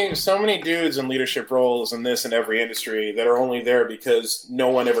many dudes in leadership roles in this and every industry that are only there because no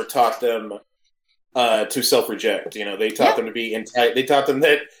one ever taught them to self-reject. They taught them to be they taught them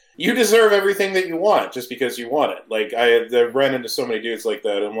that you deserve everything that you want just because you want it. Like, I've run into so many dudes like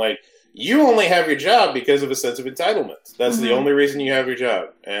that. I'm like, you only have your job because of a sense of entitlement. That's the only reason you have your job.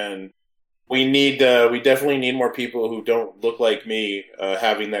 And we definitely need more people who don't look like me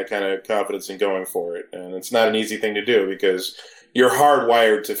having that kind of confidence and going for it. And it's not an easy thing to do because you're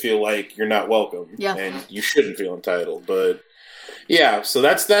hardwired to feel like you're not welcome. Yeah. And you shouldn't feel entitled. But yeah, so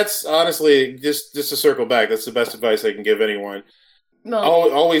that's honestly, just to circle back, that's the best advice I can give anyone. Well,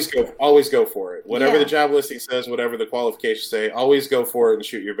 always go for it. Whatever the job listing says, whatever the qualifications say, always go for it and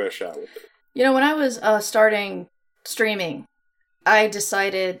shoot your best shot with it. When I was starting streaming, I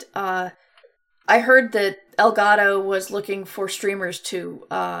decided, I heard that Elgato was looking for streamers to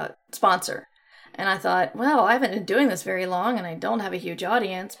sponsor. And I thought, well, I haven't been doing this very long and I don't have a huge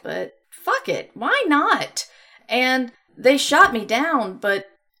audience, but fuck it, why not? And they shot me down, but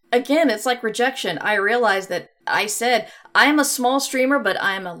again, it's like rejection. I realized that I said, I'm a small streamer, but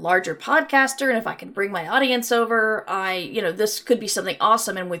I'm a larger podcaster, and if I can bring my audience over, this could be something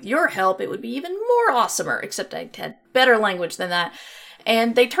awesome, and with your help, it would be even more awesomer, except I had better language than that.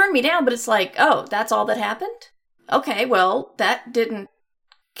 And they turned me down, but it's like, oh, that's all that happened? Okay, well, that didn't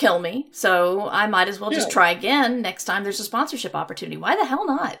kill me, so I might as well just try again next time there's a sponsorship opportunity. Why the hell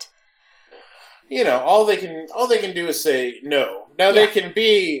not? All they can do is say no. Now they can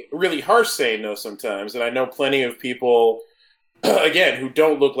be really harsh saying no sometimes, and I know plenty of people, again, who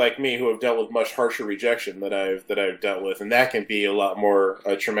don't look like me, who have dealt with much harsher rejection that I've dealt with, and that can be a lot more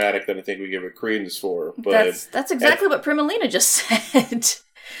traumatic than I think we give it credence for. But that's exactly what Primalina just said.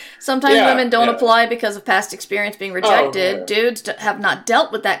 Sometimes women don't apply because of past experience being rejected. Dudes have not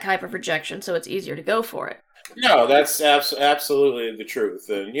dealt with that type of rejection, so it's easier to go for it. No, that's absolutely the truth,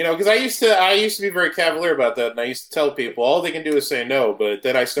 and because I used to be very cavalier about that, and I used to tell people all they can do is say no. But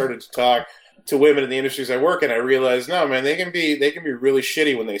then I started to talk to women in the industries I work in, I realized, no, man, they can be really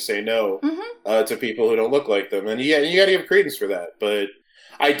shitty when they say no to people who don't look like them, and you got to give credence for that. But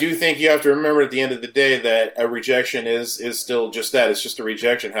I do think you have to remember at the end of the day that a rejection is still just that. It's just a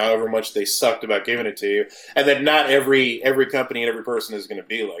rejection, however much they sucked about giving it to you, and that not every company and every person is going to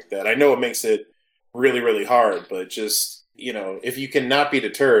be like that. I know it makes it really, really hard, but just, if you cannot be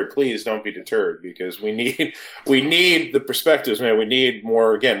deterred, please don't be deterred, because we need the perspectives, man. We need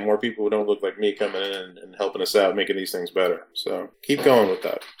more people who don't look like me coming in and helping us out, making these things better. So keep going with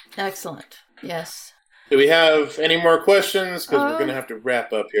that. Excellent. Yes. Do we have any more questions? Because we're going to have to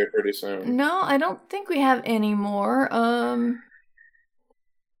wrap up here pretty soon. No, I don't think we have any more.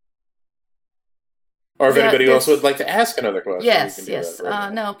 Or if anybody else would like to ask another question. Yes.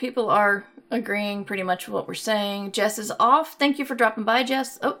 No, people are agreeing pretty much with what we're saying. Jess is off. Thank you for dropping by,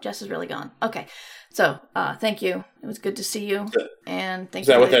 Jess. Oh, Jess is really gone. Okay. So, thank you. It was good to see you. And thank you. Is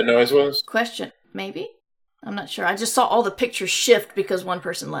that what that noise was? Question. Maybe? I'm not sure. I just saw all the pictures shift because one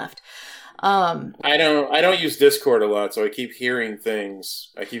person left. I don't use Discord a lot, so I keep hearing things.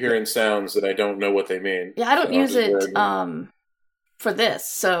 I keep hearing sounds that I don't know what they mean. Yeah, I don't use it for this,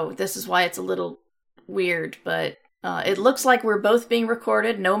 so this is why it's a little weird, but it looks like we're both being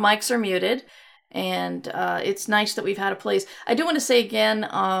recorded. No mics are muted, and it's nice that we've had a place. I do want to say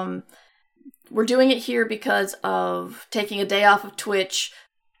again, we're doing it here because of taking a day off of Twitch,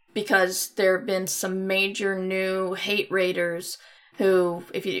 because there have been some major new hate raiders who,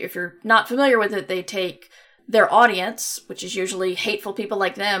 if you're not familiar with it, they take their audience, which is usually hateful people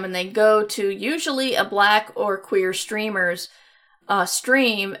like them, and they go to usually a black or queer streamer's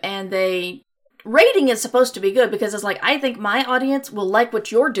stream, and they... Rating is supposed to be good because it's like, I think my audience will like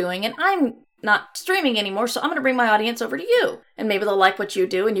what you're doing, and I'm not streaming anymore, so I'm going to bring my audience over to you. And maybe they'll like what you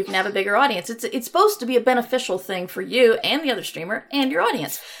do, and you can have a bigger audience. It's supposed to be a beneficial thing for you and the other streamer and your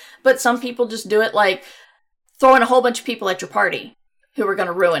audience. But some people just do it like throwing a whole bunch of people at your party who are going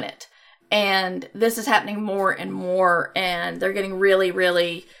to ruin it. And this is happening more and more, and they're getting really,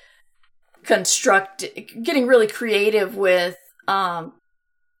 really getting really creative with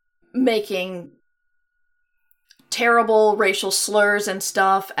making terrible racial slurs and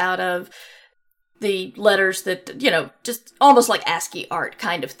stuff out of the letters that, just almost like ASCII art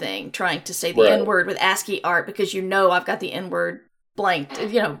kind of thing, trying to say the Right. N-word with ASCII art because I've got the N-word blanked,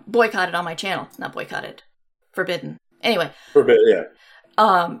 boycotted on my channel. Not boycotted. Forbidden. Anyway. Yeah.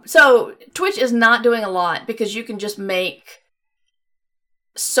 So Twitch is not doing a lot because you can just make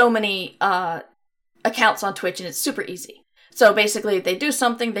so many accounts on Twitch and it's super easy. So basically they do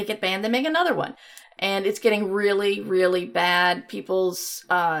something, they get banned, they make another one. And it's getting really, really bad. People's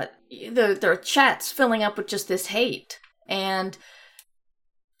their chats filling up with just this hate. And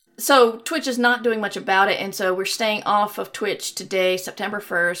so Twitch is not doing much about it, and so we're staying off of Twitch today, September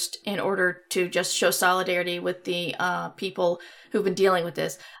 1st, in order to just show solidarity with the people who've been dealing with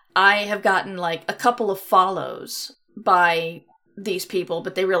this. I have gotten like a couple of follows by these people,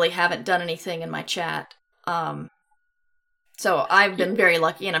 but they really haven't done anything in my chat. So I've been very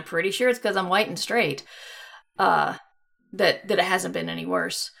lucky, and I'm pretty sure it's because I'm white and straight that it hasn't been any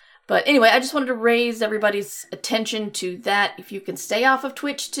worse. But anyway, I just wanted to raise everybody's attention to that. If you can stay off of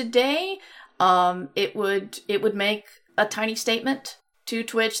Twitch today, it would make a tiny statement to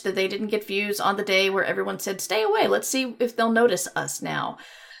Twitch that they didn't get views on the day where everyone said, stay away. Let's see if they'll notice us now.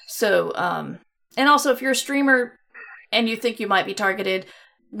 So, and also if you're a streamer and you think you might be targeted,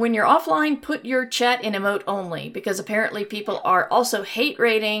 when you're offline, put your chat in emote only, because apparently people are also hate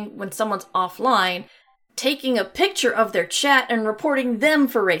rating when someone's offline, taking a picture of their chat and reporting them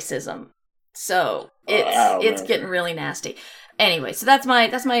for racism. So it's getting really nasty. Anyway, so that's my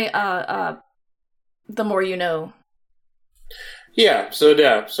the more you know.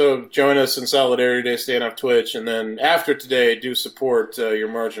 So join us in Solidarity Day, staying off Twitch, and then after today, do support your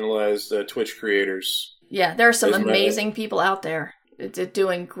marginalized Twitch creators. Yeah, there are some amazing people out there. It's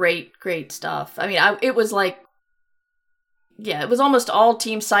doing great stuff. I mean, it was almost all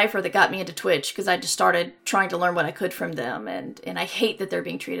Team Cypher that got me into Twitch, because I just started trying to learn what I could from them, and I hate that they're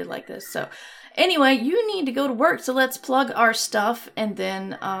being treated like this. So anyway, you need to go to work, so let's plug our stuff and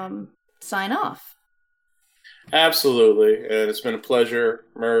then sign off. Absolutely, and it's been a pleasure,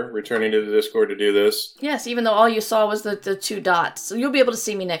 Mer, returning to the Discord to do this. Yes, even though all you saw was the 2 dots, so you'll be able to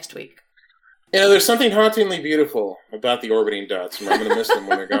see me next week. There's something hauntingly beautiful about the orbiting dots, and I'm going to miss them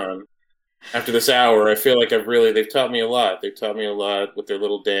when they're gone. After this hour, I feel like they've taught me a lot. They've taught me a lot with their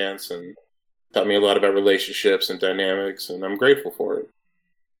little dance, and taught me a lot about relationships and dynamics, and I'm grateful for it.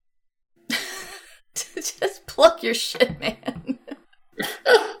 Just plug your shit, man.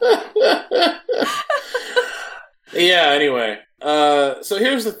 Yeah, anyway. So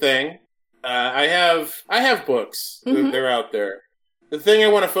here's the thing. I have books. Mm-hmm. They're out there. The thing I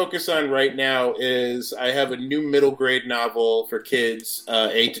want to focus on right now is I have a new middle grade novel for kids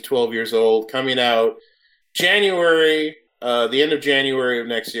 8 to 12 years old coming out January, the end of January of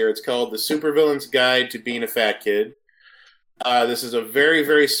next year. It's called The Supervillain's Guide to Being a Fat Kid. This is a very,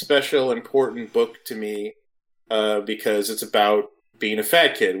 very special, important book to me because it's about being a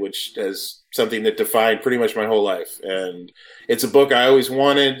fat kid, which is something that defined pretty much my whole life. And it's a book I always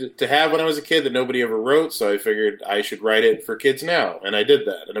wanted to have when I was a kid that nobody ever wrote, so I figured I should write it for kids now. And I did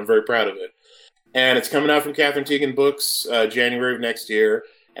that, and I'm very proud of it. And it's coming out from Catherine Teigen Books January of next year.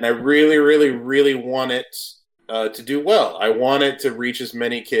 And I really, really, really want it to do well. I want it to reach as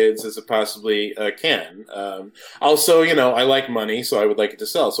many kids as it possibly can. Also, I like money, so I would like it to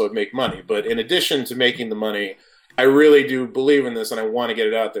sell, so it would make money. But in addition to making the money, I really do believe in this, and I want to get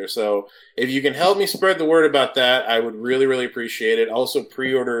it out there. So if you can help me spread the word about that, I would really, really appreciate it. Also,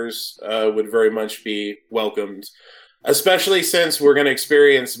 pre-orders would very much be welcomed, especially since we're going to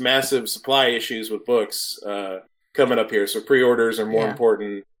experience massive supply issues with books coming up here. So pre-orders are more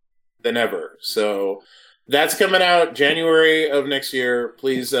important than ever. So that's coming out January of next year.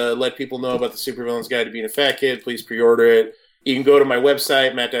 Please let people know about the Supervillain's Guide to Being a Fat Kid. Please pre-order it. You can go to my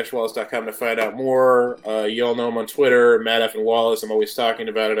website, matt-wallace.com, to find out more. You all know I'm on Twitter, Matt F. and Wallace. I'm always talking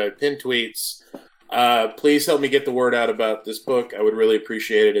about it. I pin tweets. Please help me get the word out about this book. I would really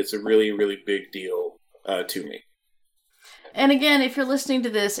appreciate it. It's a really, really big deal to me. And again, if you're listening to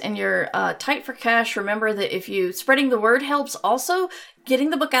this and you're tight for cash, remember that spreading the word helps. Also,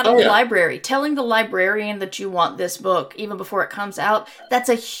 getting the book out of the library, telling the librarian that you want this book even before it comes out. That's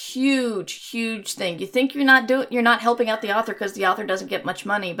a huge, huge thing. You think you're not helping out the author because the author doesn't get much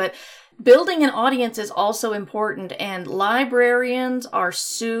money, but building an audience is also important. And librarians are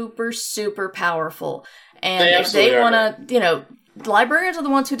super, super powerful. And if they want to, librarians are the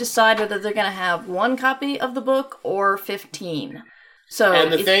ones who decide whether they're going to have 1 copy of the book or 15. So,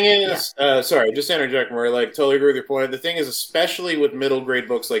 And the thing is, sorry, just to interject, Marie, like, totally agree with your point. The thing is, especially with middle grade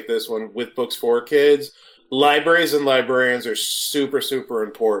books like this one, with books for kids, libraries and librarians are super, super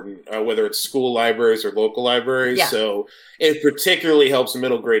important, whether it's school libraries or local libraries. Yeah. So it particularly helps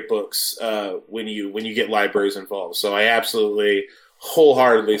middle grade books when you get libraries involved. So I absolutely,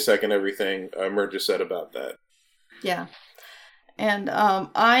 wholeheartedly second everything Mert just said about that. Yeah. And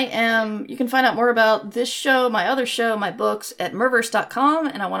you can find out more about this show, my other show, my books at Merverse.com.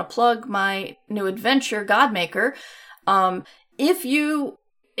 And I want to plug my new adventure, Godmaker.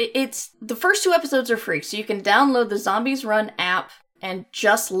 It's the first 2 episodes are free, so you can download the Zombies Run app and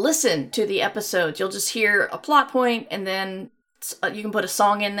just listen to the episodes. You'll just hear a plot point, and then you can put a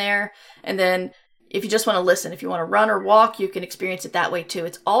song in there. And then if you just want to listen, if you want to run or walk, you can experience it that way too.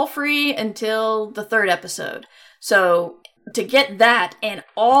 It's all free until the 3rd episode. So to get that and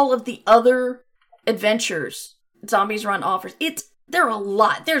all of the other adventures Zombies Run offers, there are a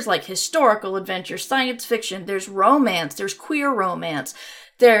lot. There's like historical adventure, science fiction, there's romance, there's queer romance,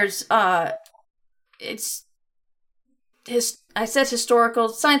 there's I said historical,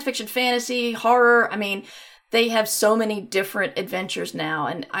 science fiction, fantasy, horror. I mean, they have so many different adventures now,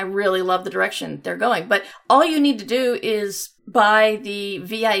 and I really love the direction they're going. But all you need to do is buy the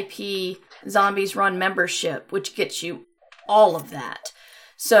VIP Zombies Run membership, which gets you all of that.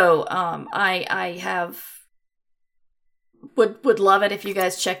 So I would love it if you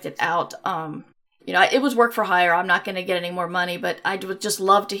guys checked it out. It was work for hire. I'm not going to get any more money, but I would just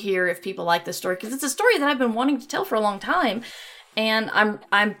love to hear if people like this story, because it's a story that I've been wanting to tell for a long time, and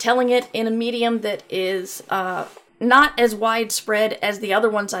I'm telling it in a medium that is not as widespread as the other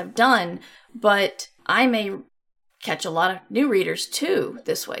ones I've done, but I may catch a lot of new readers too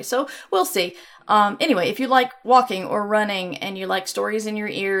this way. So we'll see. Anyway, if you like walking or running and you like stories in your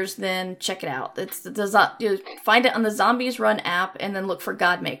ears, then check it out. You find it on the Zombies Run app, and then look for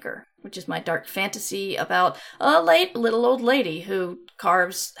Godmaker, which is my dark fantasy about a little old lady who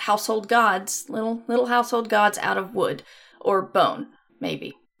carves household gods, little household gods out of wood or bone,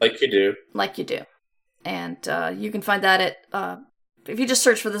 maybe. Like you do. And you can find that at if you just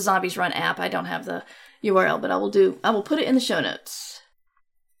search for the Zombies Run app. I don't have the URL, but I will put it in the show notes.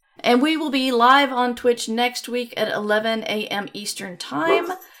 And we will be live on Twitch next week at 11 a.m. Eastern Time.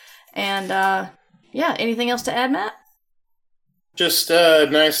 And, anything else to add, Matt? Just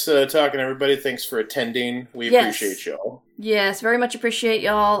nice talking to everybody. Thanks for attending. We appreciate y'all. Yes, very much appreciate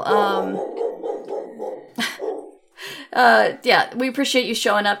y'all. We appreciate you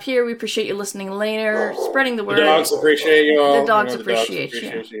showing up here. We appreciate you listening later, spreading the word. The dogs appreciate you all. The dogs appreciate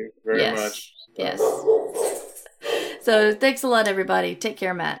you very much. Yes. So thanks a lot, everybody. Take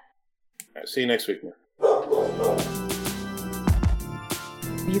care, Matt. All right, see you next week, man.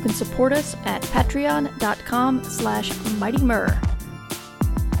 You can support us at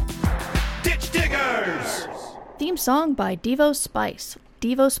patreon.com/mightymur. Ditch Diggers! Theme song by Devo Spice.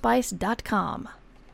 DevoSpice.com.